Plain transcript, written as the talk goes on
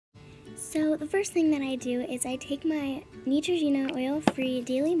So the first thing that I do is I take my Neutrogena Oil-Free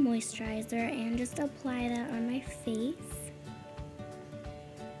Daily Moisturizer and just apply that on my face.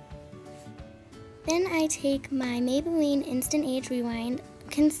 Then I take my Maybelline Instant Age Rewind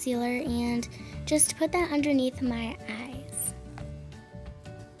Concealer and just put that underneath my eyes.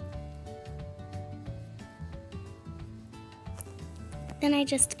 Then I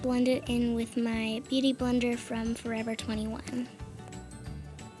just blend it in with my Beauty Blender from Forever 21.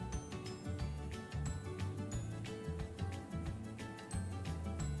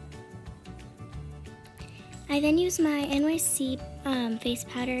 I then use my NYC face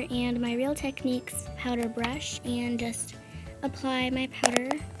powder and my Real Techniques powder brush and just apply my powder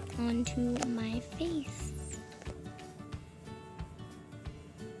onto my face.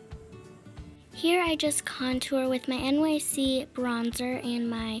 Here I just contour with my NYC bronzer and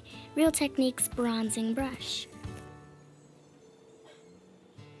my Real Techniques bronzing brush.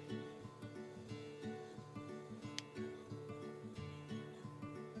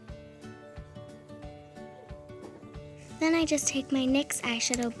 Then I just take my NYX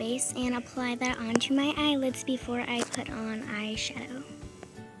eyeshadow base and apply that onto my eyelids before I put on eyeshadow.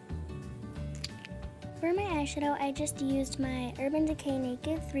 For my eyeshadow, I just used my Urban Decay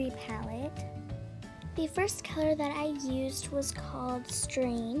Naked 3 palette. The first color that I used was called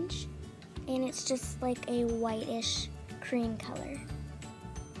Strange, and it's just like a whitish cream color.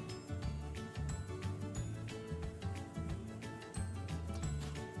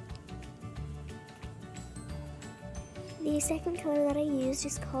 The second color that I used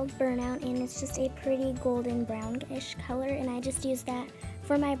is called Burnout, and it's just a pretty golden brownish color, and I just used that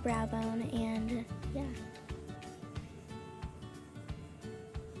for my brow bone, and yeah.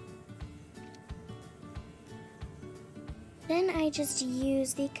 Then I just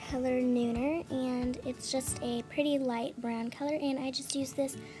use the color Nooner, and it's just a pretty light brown color, and I just use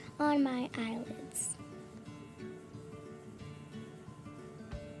this on my eyelids.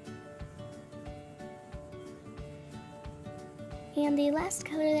 And the last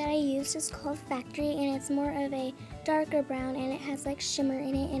color that I used is called Factory, and it's more of a darker brown, and it has like shimmer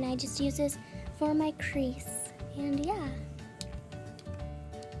in it, and I just use this for my crease, and yeah.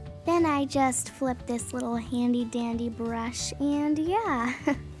 Then I just flip this little handy dandy brush, and yeah.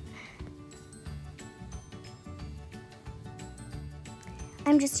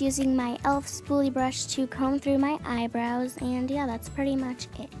 I'm just using my e.l.f. spoolie brush to comb through my eyebrows, and yeah, that's pretty much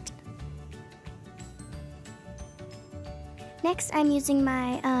it. Next, I'm using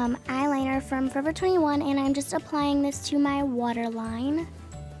my eyeliner from Forever 21, and I'm just applying this to my waterline.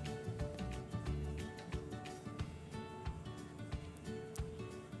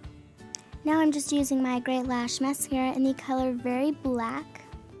 Now I'm just using my Great Lash Mascara in the color Very Black.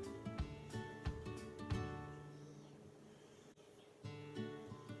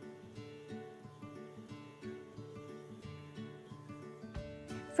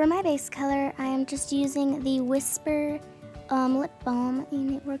 For my base color, I am just using the Whisper lip balm,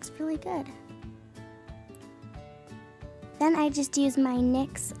 and it works really good. Then I just use my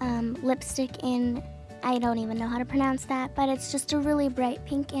NYX lipstick in, I don't even know how to pronounce that, but it's just a really bright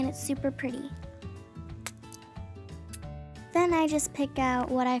pink and it's super pretty. Then I just pick out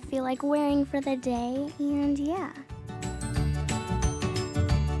what I feel like wearing for the day, and yeah.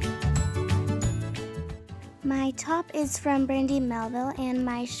 My top is from Brandy Melville, and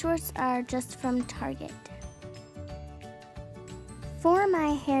my shorts are just from Target. For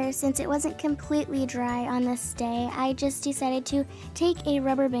my hair, since it wasn't completely dry on this day, I just decided to take a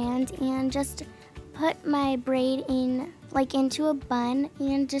rubber band and just put my braid in, like into a bun,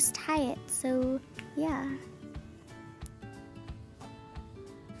 and just tie it, so yeah.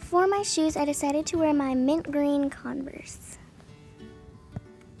 For my shoes, I decided to wear my mint green Converse.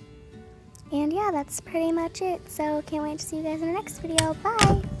 And yeah, that's pretty much it, so can't wait to see you guys in the next video.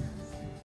 Bye!